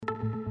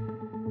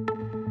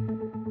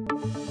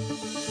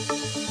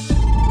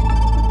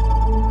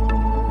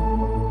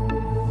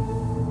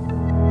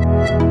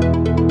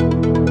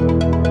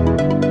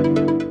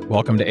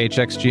Welcome to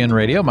HXGN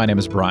Radio. My name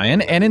is Brian,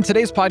 and in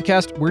today's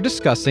podcast, we're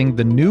discussing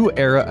the new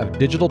era of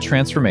digital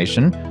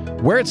transformation,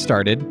 where it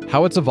started,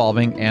 how it's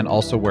evolving, and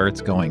also where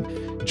it's going.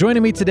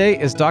 Joining me today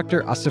is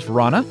Dr. Asif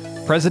Rana,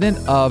 president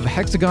of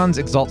Hexagon's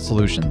Exalt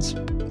Solutions.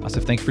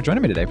 Asif, thank you for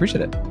joining me today. I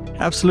appreciate it.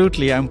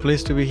 Absolutely. I'm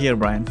pleased to be here,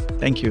 Brian.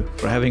 Thank you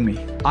for having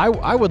me.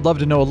 I would love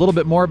to know a little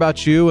bit more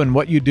about you and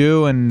what you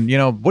do and,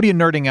 what are you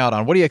nerding out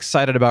on? What are you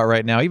excited about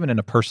right now, even in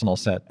a personal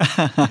set?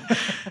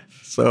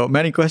 So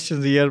many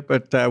questions here,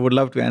 but I would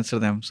love to answer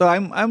them. So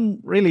I'm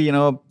really,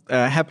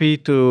 happy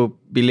to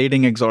be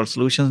leading Exalt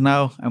Solutions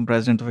now. I'm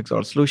president of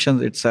Exalt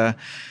Solutions.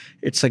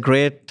 It's a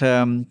great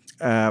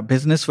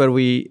business where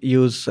we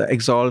use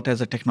Exalt as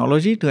a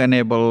technology to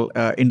enable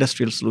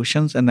industrial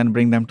solutions and then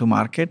bring them to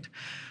market.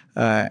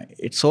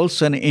 It's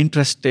also an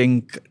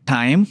interesting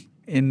time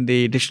in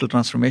the digital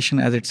transformation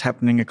as it's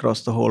happening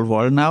across the whole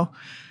world now.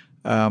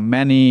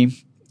 Many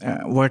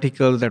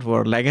verticals that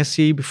were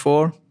legacy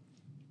before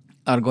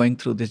are going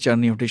through this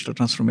journey of digital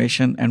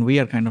transformation, and we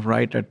are kind of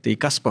right at the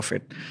cusp of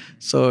it.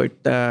 So it's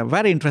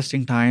very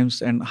interesting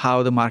times and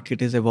how the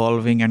market is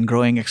evolving and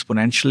growing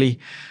exponentially,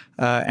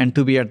 and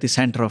to be at the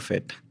center of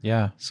it.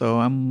 Yeah. So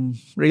I'm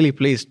really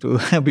pleased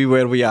to be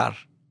where we are.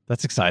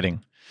 That's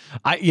exciting.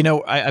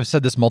 I've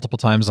said this multiple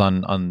times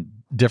on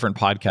different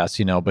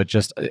podcasts, but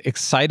just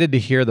excited to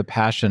hear the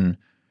passion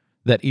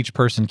that each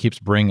person keeps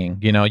bringing.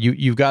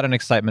 You've got an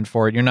excitement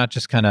for it. You're not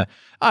just kind of,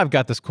 I've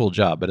got this cool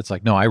job, but it's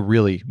like, no, I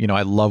really,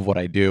 I love what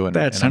I do. And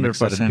that's and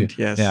 100%,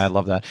 yes. Yeah, I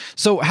love that.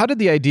 So how did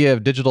the idea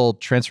of digital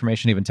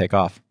transformation even take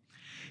off?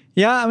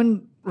 Yeah,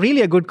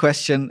 really a good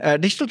question.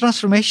 Digital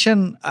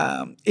transformation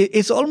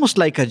is almost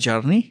like a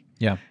journey.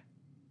 Yeah.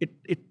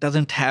 It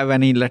doesn't have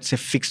any, let's say,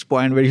 fixed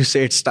point where you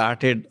say it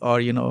started or,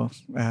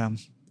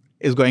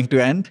 is going to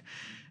end.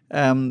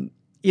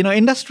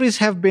 Industries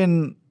have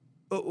been,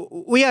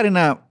 we are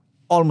in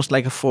almost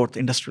like a fourth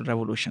industrial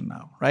revolution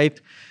now,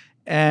 right?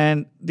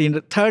 And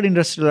the third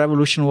industrial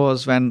revolution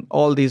was when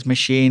all these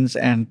machines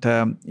and,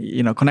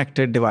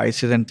 connected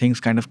devices and things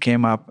kind of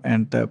came up,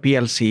 and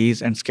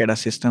PLCs and SCADA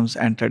systems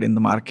entered in the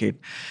market.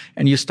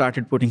 And you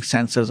started putting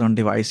sensors on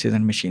devices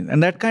and machines.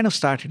 And that kind of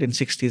started in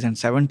 60s and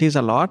 70s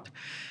a lot.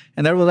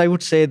 And that was, I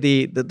would say,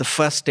 the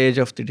first stage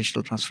of the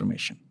digital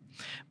transformation.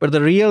 But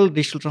the real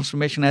digital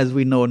transformation as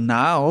we know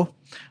now,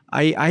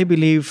 I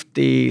believe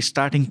the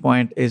starting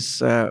point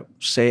is,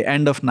 say,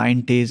 end of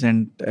 90s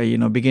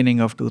and, beginning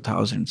of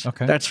 2000s.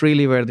 Okay. That's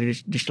really where the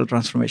digital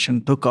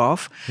transformation took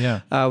off.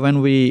 Yeah.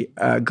 When we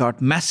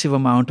got massive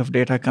amount of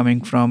data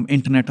coming from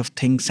Internet of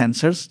Things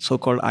sensors,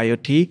 so-called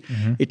IoT.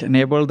 Mm-hmm. It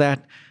enabled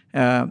that.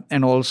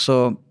 And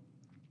also,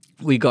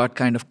 we got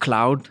kind of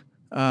cloud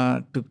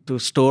to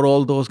store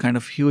all those kind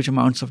of huge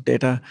amounts of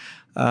data.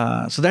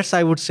 So that's,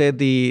 I would say,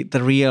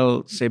 the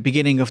real, say,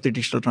 beginning of the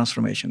digital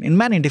transformation in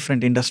many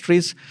different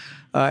industries.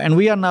 And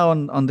we are now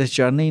on this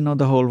journey,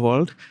 the whole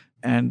world,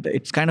 and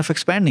it's kind of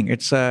expanding.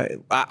 It's,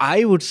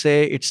 I would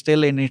say it's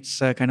still in its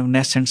kind of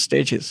nascent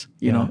stages,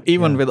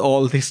 even with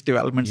all these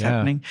developments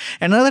happening.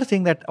 Another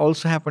thing that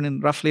also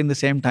happened roughly in the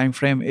same time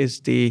frame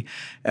is the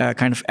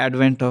kind of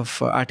advent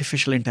of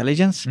artificial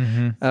intelligence,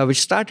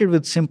 which started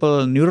with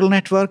simple neural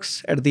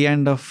networks at the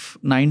end of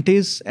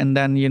 90s. And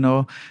then,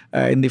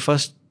 in the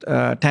first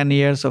 10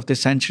 years of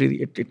this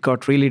century, it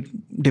got really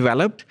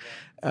developed.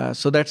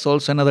 So that's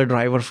also another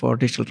driver for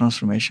digital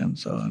transformation.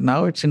 So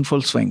now it's in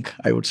full swing,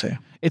 I would say.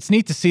 It's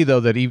neat to see, though,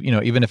 that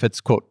even if it's,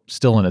 quote,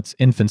 still in its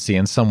infancy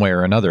in some way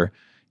or another,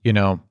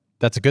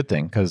 that's a good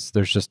thing, because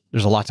there's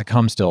a lot to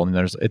come still, and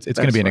it's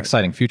going to be an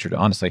exciting future,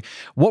 honestly.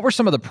 What were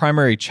some of the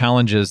primary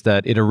challenges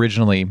that it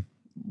originally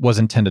was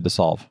intended to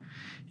solve?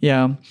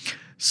 Yeah.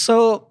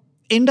 So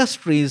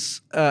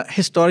industries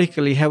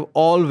historically have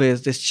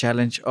always this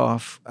challenge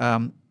of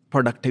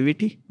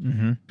productivity,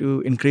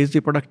 to increase the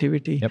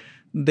productivity. Yep.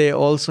 They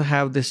also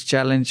have this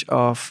challenge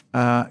of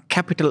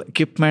capital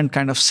equipment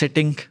kind of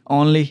sitting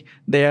only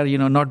there,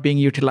 not being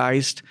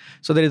utilized.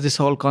 So there is this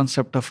whole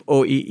concept of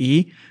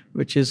OEE,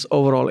 which is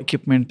overall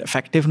equipment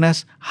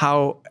effectiveness,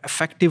 how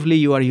effectively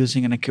you are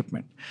using an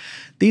equipment.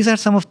 These are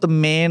some of the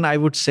main, I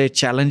would say,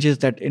 challenges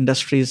that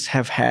industries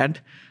have had.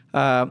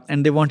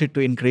 And they wanted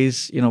to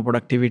increase,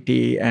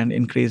 productivity and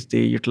increase the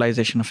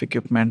utilization of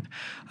equipment.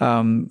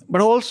 But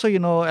also,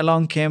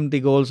 along came the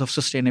goals of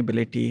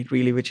sustainability,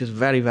 really, which is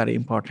very, very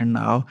important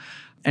now.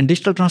 And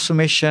digital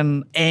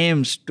transformation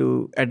aims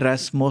to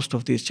address most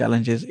of these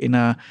challenges in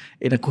a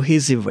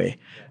cohesive way,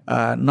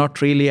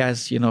 not really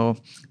as,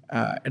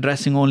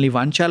 addressing only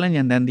one challenge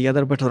and then the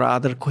other, but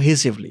rather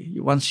cohesively.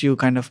 Once you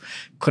kind of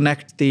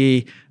connect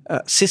the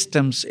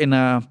systems in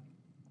a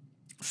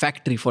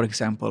factory, for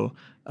example,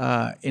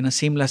 in a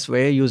seamless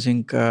way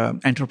using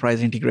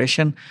enterprise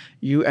integration,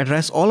 you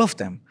address all of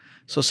them.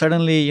 So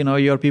suddenly,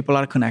 your people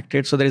are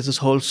connected. So there is this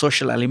whole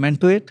social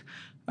element to it,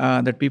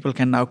 that people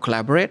can now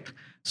collaborate.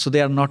 So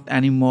they are not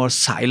anymore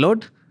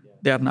siloed.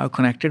 they are now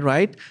connected,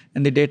 right?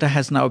 And the data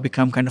has now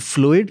become kind of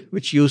fluid,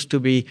 which used to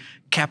be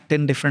kept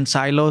in different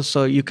silos.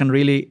 So you can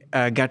really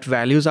get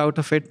values out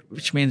of it,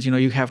 which means,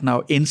 you have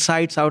now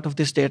insights out of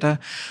this data.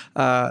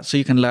 So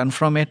you can learn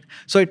from it.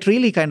 So it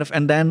really kind of,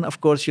 and then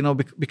of course,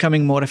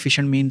 becoming more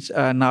efficient means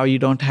now you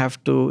don't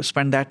have to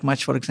spend that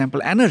much, for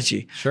example,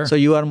 energy. Sure. So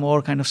you are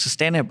more kind of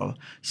sustainable.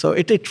 So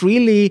it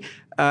really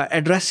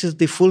addresses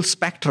the full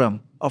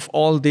spectrum of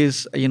all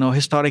these,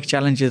 historic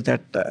challenges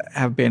that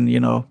have been,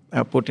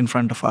 put in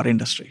front of our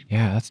industry.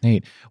 Yeah, that's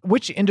neat.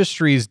 Which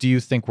industries do you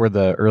think were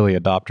the early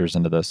adopters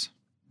into this?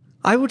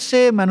 I would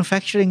say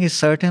manufacturing is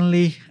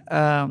certainly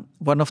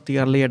one of the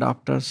early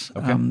adopters,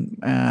 Okay.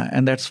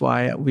 And that's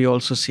why we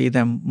also see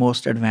them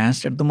most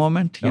advanced at the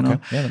moment. Okay.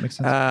 Yeah, that makes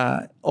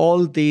sense.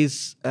 All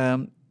these,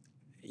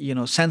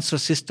 sensor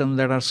systems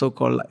that are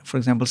so-called, for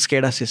example,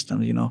 SCADA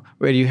systems,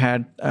 where you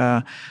had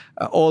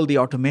all the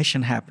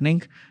automation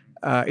happening.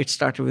 It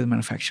started with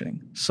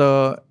manufacturing.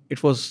 So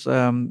it was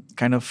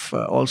kind of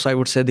also, I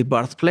would say, the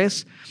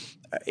birthplace.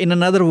 In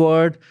another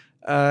word,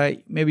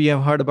 maybe you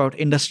have heard about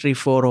Industry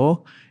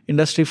 4.0.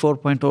 Industry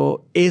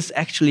 4.0 is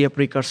actually a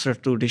precursor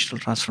to digital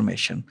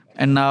transformation.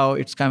 And now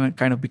it's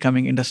kind of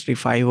becoming Industry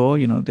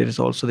 5.0. There is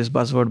also this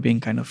buzzword being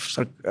kind of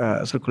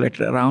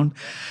circulated around.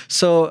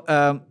 So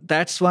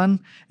that's one.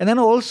 And then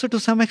also to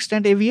some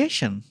extent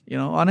aviation.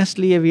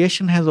 Honestly,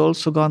 aviation has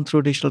also gone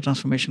through digital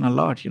transformation a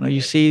lot.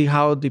 You see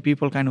how the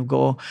people kind of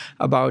go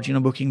about,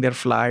 booking their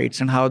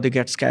flights and how they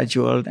get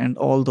scheduled and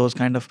all those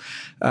kind of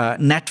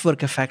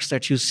network effects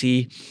that you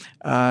see.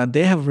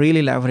 They have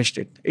really leveraged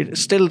it. It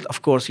still,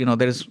 of course,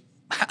 there is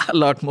a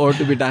lot more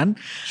to be done.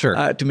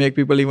 Sure. To make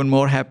people even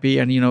more happy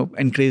and,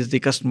 increase the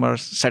customer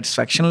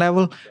satisfaction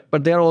level.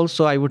 But they're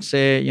also, I would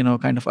say,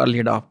 kind of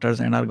early adopters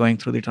and are going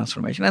through the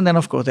transformation. And then,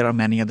 of course, there are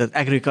many others.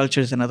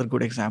 Agriculture is another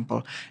good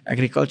example.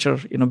 Agriculture,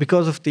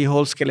 because of the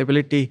whole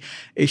scalability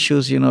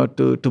issues,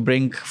 to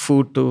bring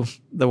food to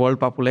the world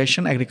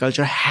population,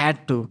 agriculture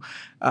had to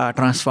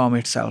transform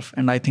itself.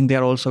 And I think they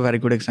are also a very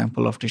good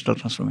example of digital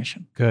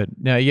transformation. Good.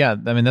 Yeah.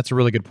 I mean, that's a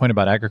really good point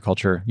about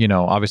agriculture,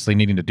 obviously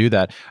needing to do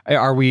that.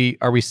 Are we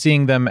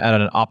seeing them at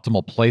an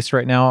optimal place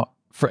right now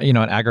for, in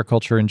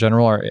agriculture in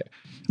general?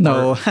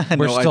 No,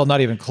 we're still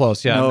not even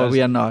close. Yeah. No,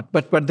 we are not.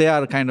 But they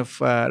are kind of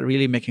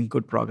really making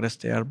good progress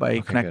there by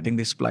connecting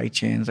the supply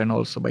chains and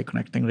also by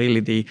connecting really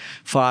the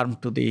farm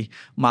to the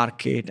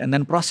market and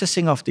then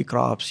processing of the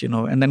crops,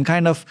 and then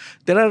kind of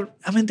there are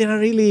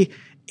really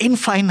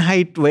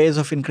infinite ways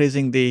of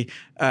increasing the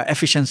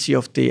efficiency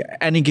of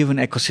any given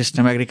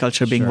ecosystem,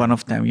 agriculture being one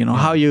of them.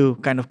 How you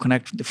kind of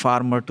connect the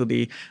farmer to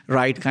the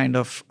right kind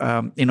of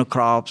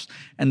crops,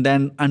 and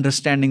then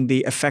understanding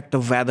the effect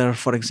of weather,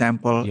 for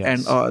example,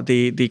 Yes. and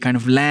the kind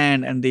of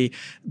land and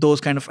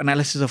those kind of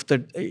analysis of the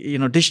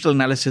digital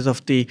analysis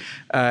of the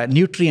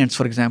nutrients,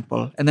 for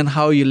example, and then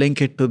how you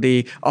link it to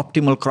the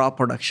optimal crop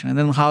production, and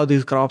then how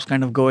these crops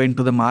kind of go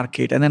into the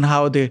market, and then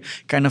how they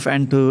kind of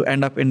end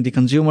up in the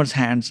consumer's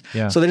hands.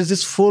 Yeah. So there is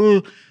this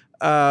full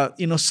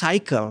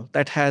cycle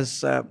that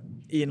has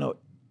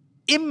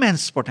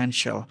immense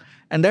potential,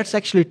 and that's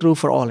actually true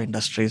for all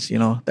industries.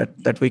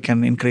 That we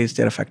can increase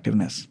their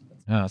effectiveness.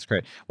 Oh, that's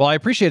great. Well, I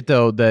appreciate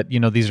though that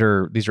these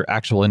are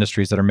actual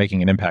industries that are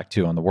making an impact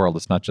too on the world.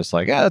 It's not just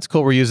like, that's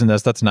cool, we're using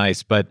this, that's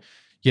nice, but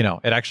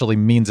it actually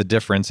means a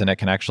difference and it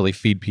can actually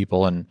feed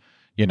people and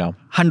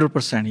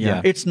 100%.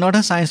 Yeah, it's not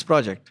a science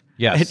project.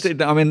 Yes.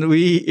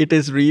 It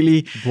is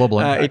really global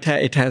impact.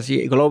 It has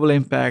a global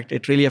impact.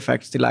 It really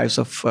affects the lives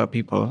of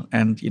people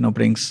and,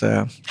 brings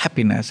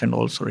happiness and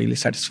also really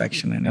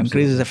satisfaction and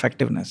increases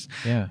effectiveness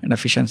and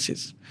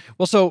efficiencies.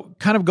 Well, so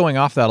kind of going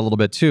off that a little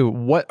bit too,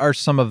 what are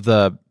some of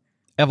the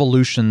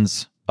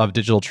evolutions of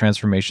digital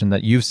transformation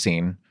that you've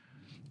seen?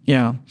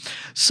 Yeah.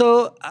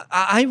 So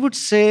I would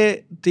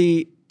say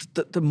the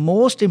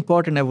most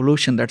important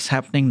evolution that's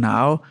happening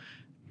now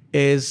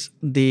is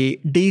the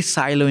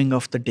de-siloing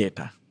of the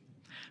data.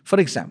 For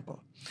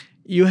example,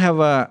 you have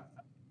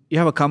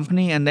a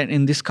company, and then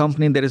in this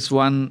company there is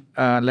one,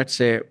 let's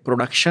say,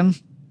 production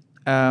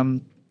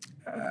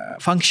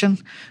function.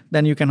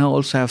 Then you can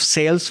also have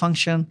sales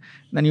function.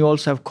 Then you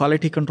also have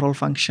quality control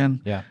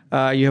function.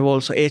 Yeah. You have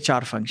also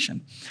HR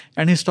function.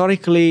 And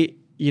historically,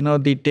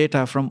 the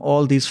data from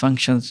all these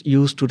functions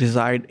used to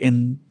reside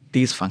in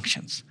these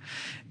functions.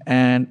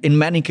 And in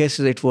many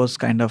cases, it was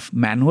kind of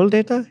manual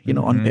data,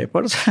 on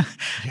papers,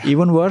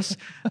 even worse.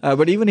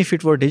 But even if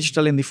it were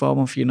digital in the form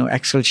of,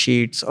 Excel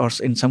sheets or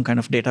in some kind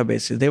of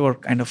databases, they were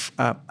kind of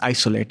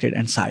isolated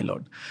and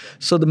siloed.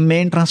 So the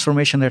main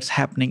transformation that's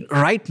happening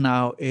right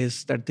now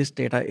is that this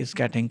data is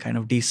getting kind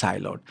of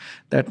de-siloed,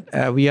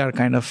 that we are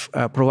kind of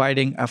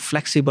providing a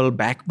flexible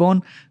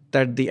backbone,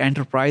 that the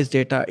enterprise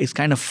data is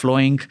kind of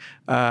flowing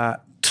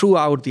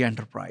throughout the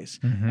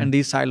enterprise. And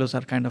these silos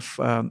are kind of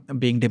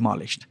being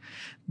demolished.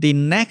 The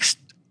next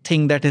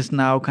thing that is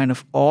now kind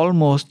of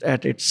almost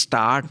at its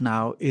start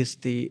now is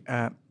the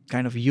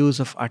kind of use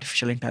of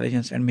artificial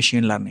intelligence and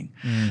machine learning.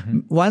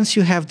 Once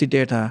you have the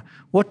data,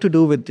 what to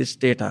do with this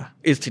data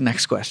is the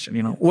next question.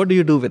 What do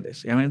you do with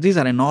this? These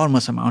are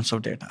enormous amounts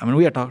of data.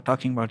 We are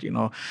talking about,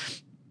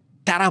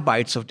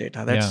 terabytes of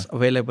data that's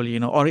available,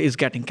 or is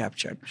getting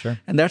captured. Sure.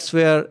 And that's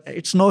where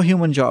it's no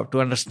human job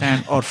to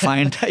understand or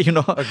find,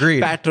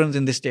 Agreed. patterns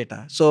in this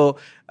data. So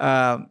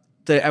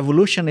the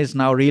evolution is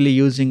now really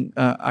using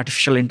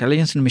artificial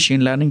intelligence and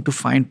machine learning to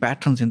find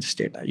patterns in this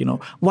data.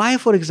 Why,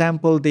 for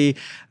example, the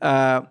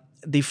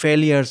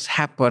failures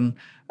happen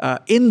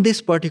in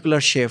this particular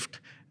shift,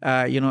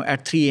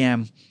 at 3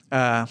 a.m.,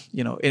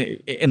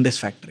 in this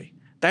factory.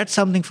 That's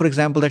something, for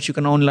example, that you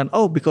can only learn,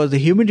 because the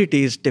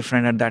humidity is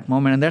different at that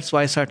moment, and that's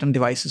why certain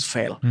devices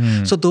fail.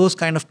 So those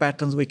kind of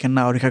patterns we can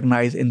now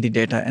recognize in the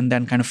data and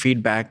then kind of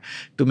feedback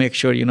to make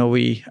sure,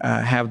 we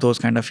have those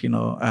kind of,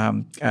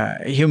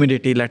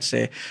 humidity, let's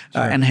say,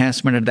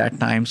 enhancement at that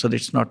time, so that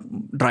it's not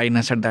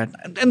dryness at that.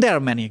 And there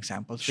are many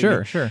examples.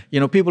 Sure, really.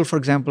 sure. People, for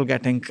example,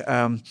 getting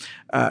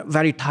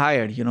very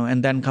tired,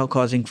 and then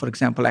causing, for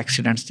example,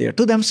 accidents there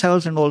to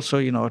themselves and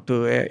also,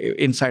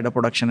 to inside a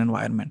production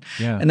environment.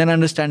 Yeah. And then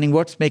understanding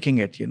what's making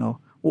it,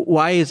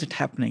 why is it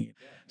happening?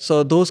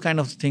 So those kind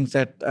of things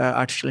that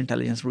artificial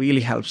intelligence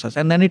really helps us.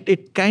 And then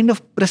it kind of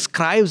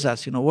prescribes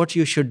us, what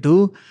you should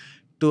do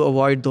to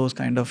avoid those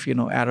kind of,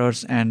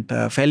 errors and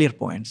failure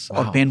points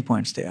or pain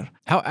points there.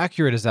 How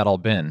accurate has that all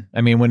been?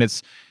 I mean, when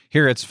it's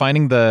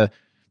finding the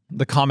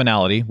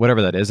commonality,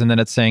 whatever that is, and then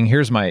it's saying,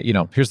 here's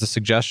the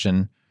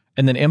suggestion,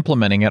 and then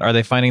implementing it. Are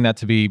they finding that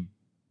to be,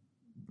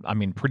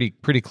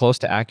 pretty close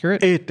to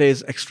accurate? It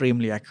is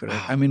extremely accurate.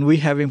 Wow. We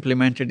have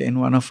implemented in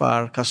one of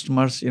our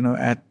customers, in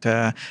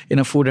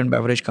a food and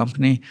beverage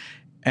company.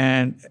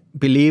 And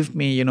believe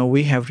me,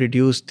 we have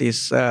reduced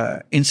these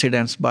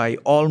incidents by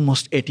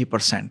almost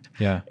 80%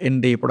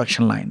 in the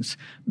production lines.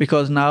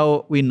 Because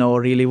now we know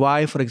really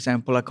why, for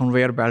example, a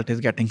conveyor belt is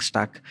getting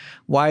stuck,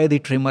 why the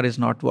trimmer is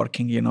not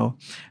working,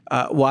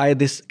 why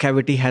this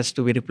cavity has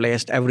to be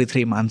replaced every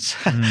 3 months.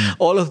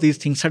 All of these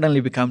things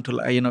suddenly become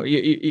to,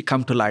 you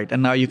come to light,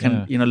 and now you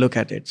can, look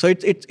at it. So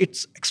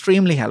it's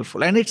extremely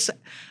helpful, and it's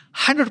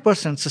 100%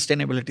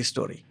 sustainability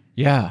story.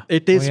 Yeah.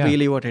 It is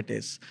really what it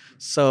is.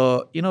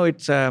 So,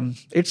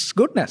 it's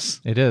goodness.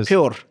 It is.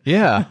 Pure.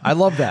 Yeah. I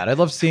love that. I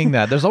love seeing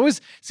that.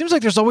 Seems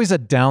like there's always a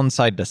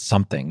downside to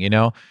something,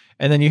 And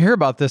then you hear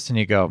about this and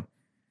you go, I'm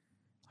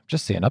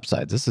just seeing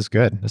upsides. This is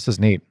good. This is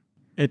neat.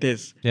 It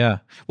is. Yeah.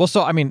 Well,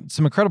 so,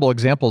 some incredible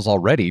examples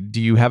already. Do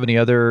you have any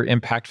other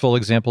impactful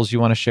examples you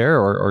want to share,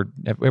 or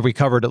have we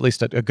covered at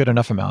least a good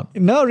enough amount?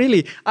 No,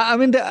 really.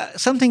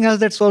 Something else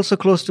that's also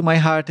close to my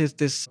heart is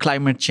this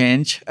climate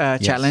change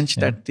challenge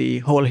that the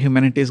whole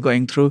humanity is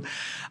going through.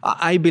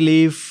 I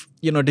believe,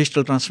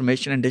 digital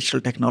transformation and digital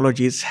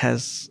technologies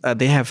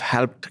they have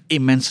helped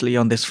immensely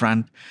on this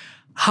front.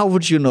 How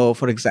would you know,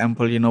 for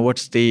example,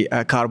 what's the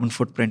carbon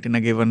footprint in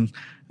a given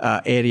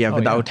area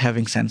without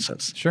having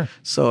sensors? Sure.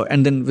 So,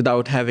 and then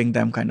without having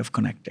them kind of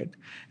connected.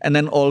 And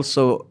then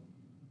also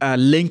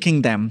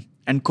linking them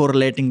and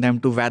correlating them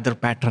to weather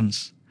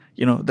patterns,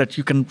 that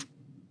you can,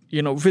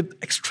 with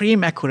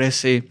extreme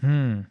accuracy,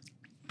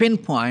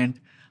 pinpoint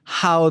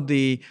how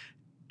the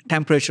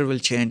temperature will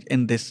change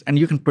in this, and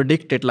you can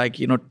predict it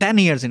 10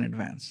 years in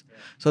advance.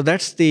 So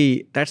that's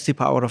the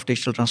power of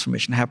digital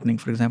transformation happening,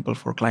 for example,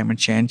 for climate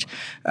change,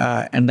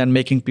 and then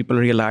making people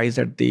realize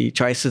that the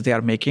choices they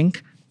are making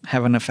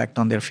have an effect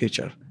on their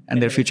future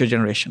and their future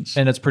generations.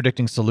 And it's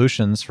predicting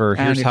solutions for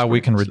here's how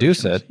we can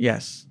reduce it.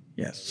 Yes.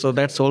 So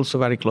that's also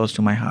very close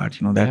to my heart.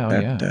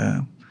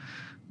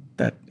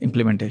 That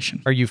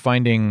implementation. Are you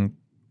finding,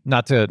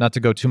 not to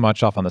go too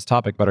much off on this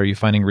topic, but are you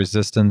finding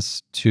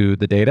resistance to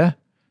the data?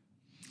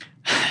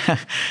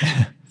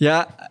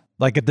 Yeah.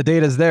 Like if the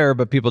data is there,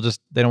 but people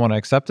they don't want to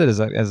accept it.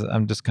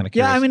 I'm just kind of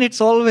curious. Yeah,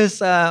 it's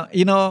always,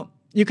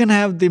 you can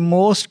have the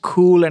most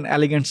cool and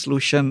elegant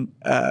solution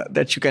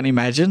that you can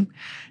imagine,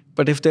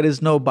 but if there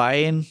is no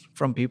buy-in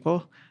from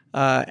people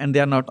and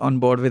they are not on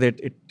board with it,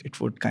 it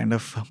would kind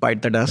of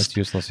bite the dust. It's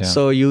useless. Yeah.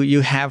 So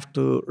you have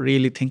to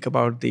really think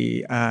about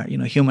the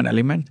human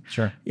element.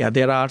 Sure. Yeah,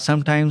 there are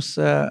sometimes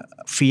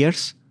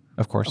fears.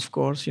 Of course,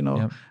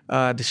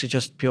 this is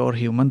just pure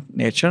human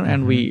nature,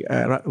 and we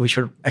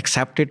should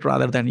accept it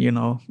rather than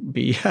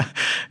be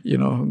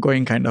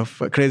going kind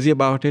of crazy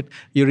about it.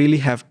 You really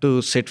have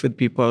to sit with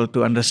people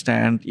to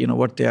understand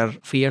what their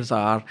fears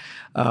are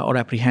or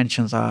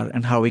apprehensions are,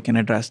 and how we can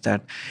address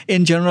that.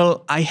 In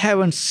general, I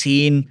haven't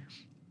seen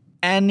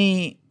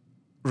any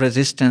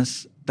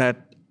resistance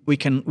that we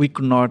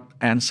could not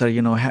answer,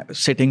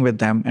 sitting with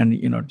them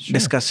and,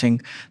 discussing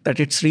that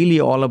it's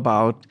really all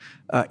about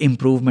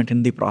improvement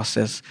in the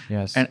process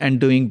and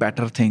doing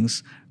better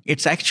things.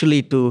 It's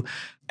actually to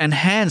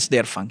enhance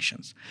their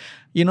functions.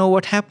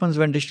 What happens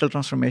when digital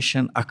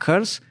transformation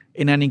occurs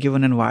in any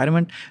given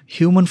environment?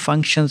 Human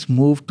functions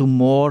move to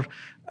more,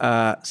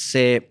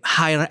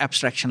 higher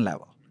abstraction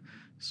level.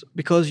 So,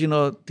 because,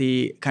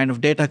 the kind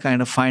of data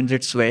kind of finds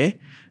its way,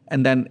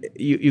 and then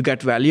you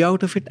get value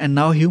out of it. And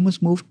now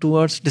humans move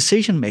towards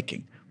decision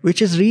making, which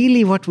is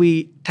really what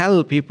we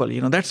tell people.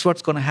 That's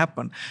what's going to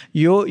happen.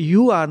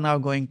 You are now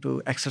going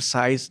to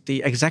exercise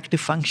the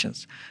executive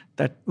functions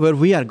where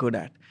we are good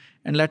at.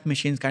 and let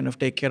machines kind of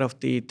take care of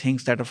the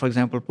things that are, for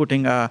example,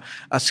 putting a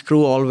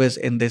screw always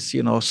in this,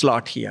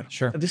 slot here.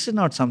 Sure. This is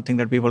not something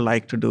that people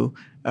like to do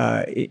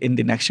in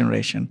the next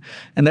generation.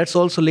 And that's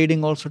also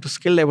leading also to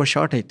skilled labor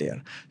shortage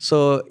there.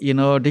 So,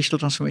 digital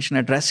transformation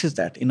addresses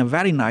that in a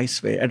very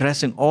nice way,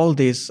 addressing all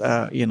these,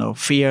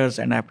 fears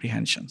and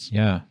apprehensions.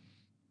 Yeah.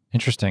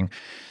 Interesting.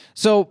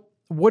 So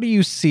what do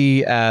you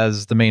see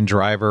as the main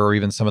driver or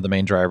even some of the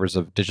main drivers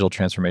of digital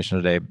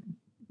transformation today?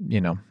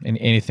 In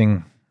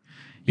anything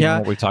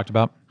what we talked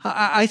about?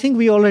 I think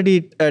we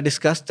already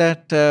discussed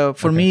that.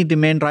 For me, the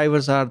main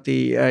drivers are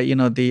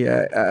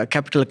the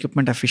capital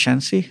equipment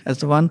efficiency as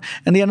the one.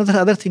 And the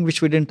other thing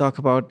which we didn't talk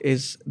about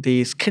is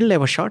the skilled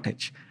labor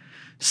shortage.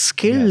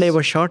 Skilled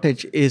labor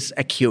shortage is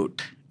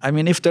acute. I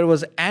mean, if there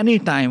was any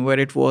time where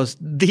it was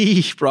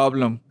the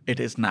problem, it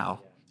is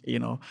now.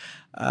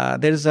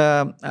 There's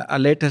a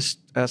latest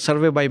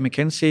survey by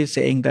McKinsey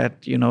saying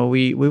that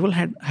we will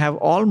have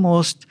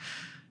almost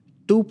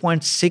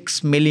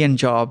 2.6 million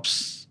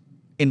jobs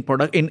in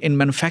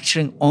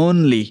manufacturing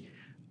only,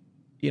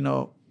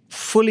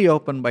 fully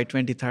open by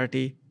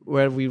 2030,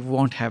 where we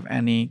won't have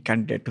any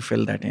candidate to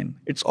fill that in.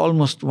 It's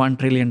almost $1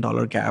 trillion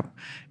gap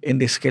in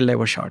the skilled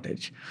labor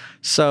shortage.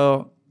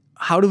 So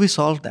how do we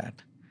solve that?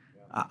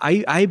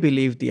 I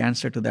believe the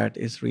answer to that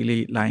is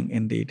really lying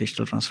in the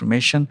digital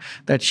transformation,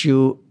 that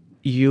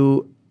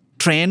you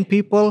train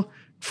people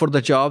for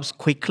the jobs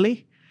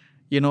quickly,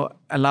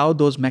 allow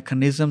those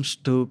mechanisms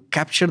to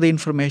capture the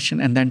information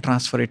and then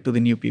transfer it to the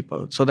new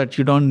people, so that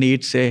you don't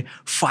need, say,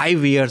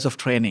 5 years of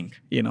training.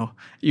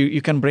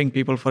 You can bring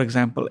people, for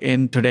example,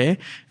 in today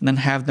and then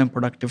have them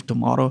productive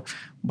tomorrow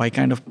by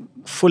kind of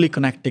fully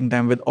connecting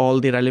them with all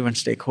the relevant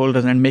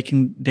stakeholders and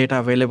making data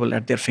available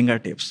at their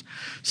fingertips.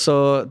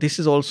 So this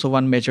is also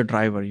one major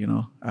driver,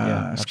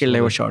 skilled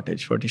labor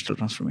shortage for digital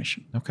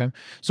transformation. Okay.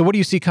 So what do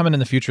you see coming in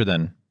the future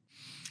then?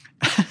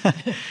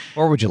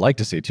 Or would you like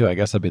to see too? I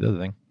guess that'd be the other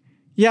thing.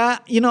 Yeah,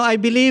 I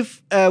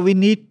believe we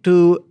need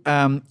to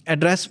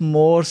address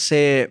more,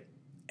 say,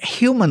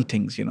 human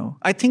things.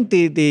 I think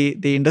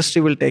the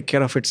industry will take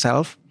care of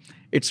itself.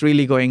 It's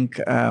really going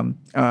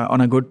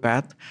on a good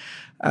path.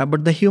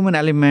 But the human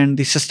element,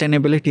 the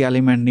sustainability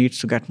element needs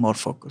to get more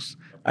focus.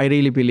 I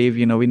really believe,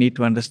 we need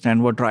to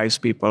understand what drives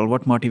people,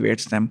 what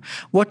motivates them,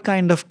 what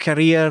kind of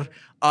career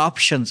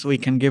options we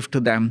can give to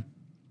them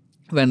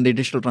when the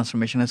digital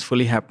transformation has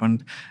fully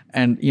happened,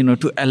 and,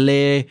 to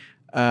allay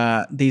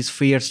these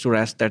fears to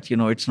rest, that,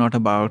 it's not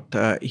about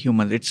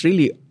humans. It's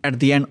really, at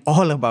the end,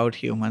 all about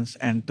humans,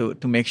 and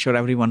to make sure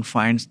everyone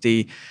finds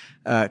the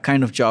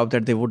kind of job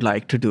that they would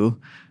like to do.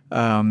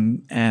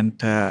 Human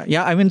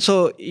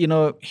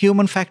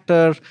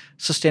factor,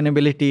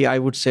 sustainability, I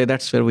would say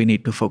that's where we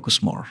need to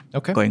focus more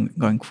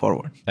going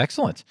forward.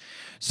 Excellent.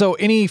 So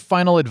any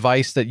final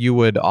advice that you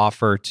would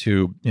offer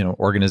to,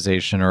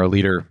 organization or a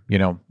leader,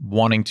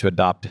 wanting to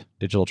adopt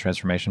digital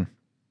transformation?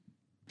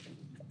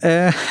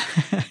 There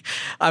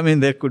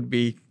could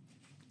be,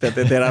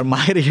 there are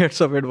myriads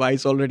of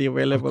advice already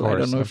available. I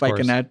don't know if I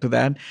can add to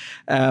that.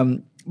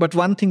 But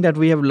one thing that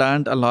we have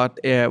learned a lot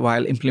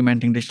while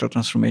implementing digital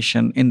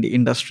transformation in the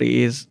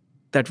industry is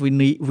that we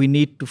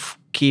need to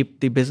keep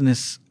the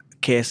business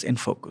case in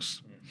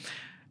focus.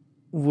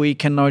 We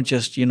cannot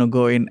just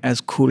go in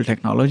as cool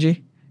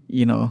technology.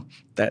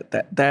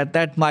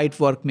 That might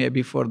work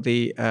maybe for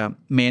the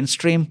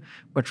mainstream,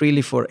 but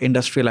really for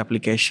industrial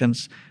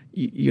applications,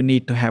 you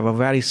need to have a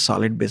very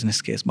solid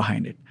business case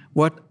behind it.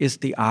 What is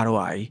the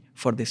ROI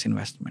for this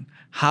investment?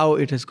 How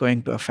it is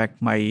going to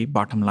affect my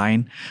bottom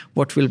line?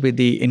 What will be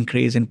the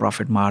increase in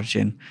profit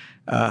margin?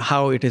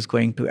 How it is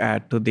going to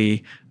add to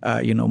the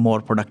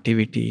more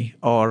productivity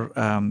or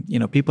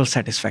people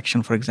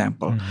satisfaction, for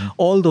example. Mm-hmm.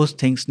 All those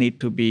things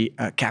need to be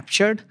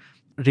captured,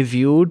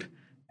 reviewed,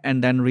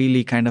 and then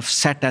really kind of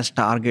set as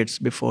targets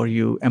before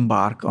you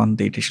embark on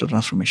the digital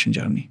transformation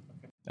journey.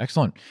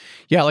 Excellent.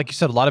 Yeah, like you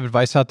said, a lot of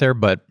advice out there,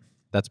 but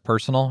that's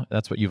personal.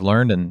 That's what you've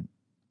learned, and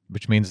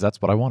which means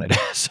that's what I wanted.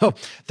 So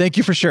thank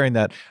you for sharing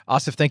that.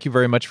 Asif, thank you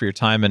very much for your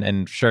time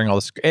and sharing all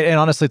this. And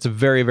honestly, it's a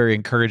very, very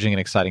encouraging and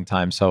exciting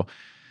time. So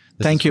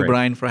thank you,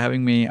 Brian, for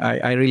having me.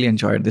 I really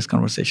enjoyed this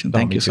conversation.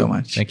 Thank you so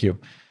much. Thank you.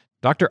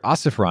 Dr.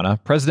 Asif Rana,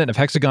 president of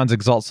Hexagon's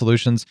Exalt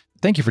Solutions,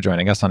 thank you for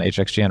joining us on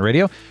HXGN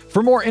Radio.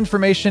 For more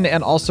information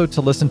and also to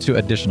listen to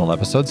additional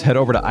episodes, head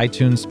over to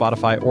iTunes,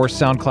 Spotify, or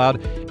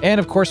SoundCloud. And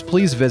of course,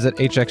 please visit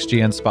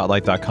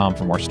hxgnspotlight.com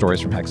for more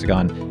stories from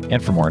Hexagon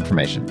and for more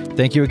information.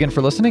 Thank you again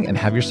for listening, and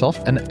have yourself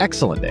an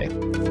excellent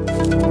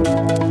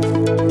day.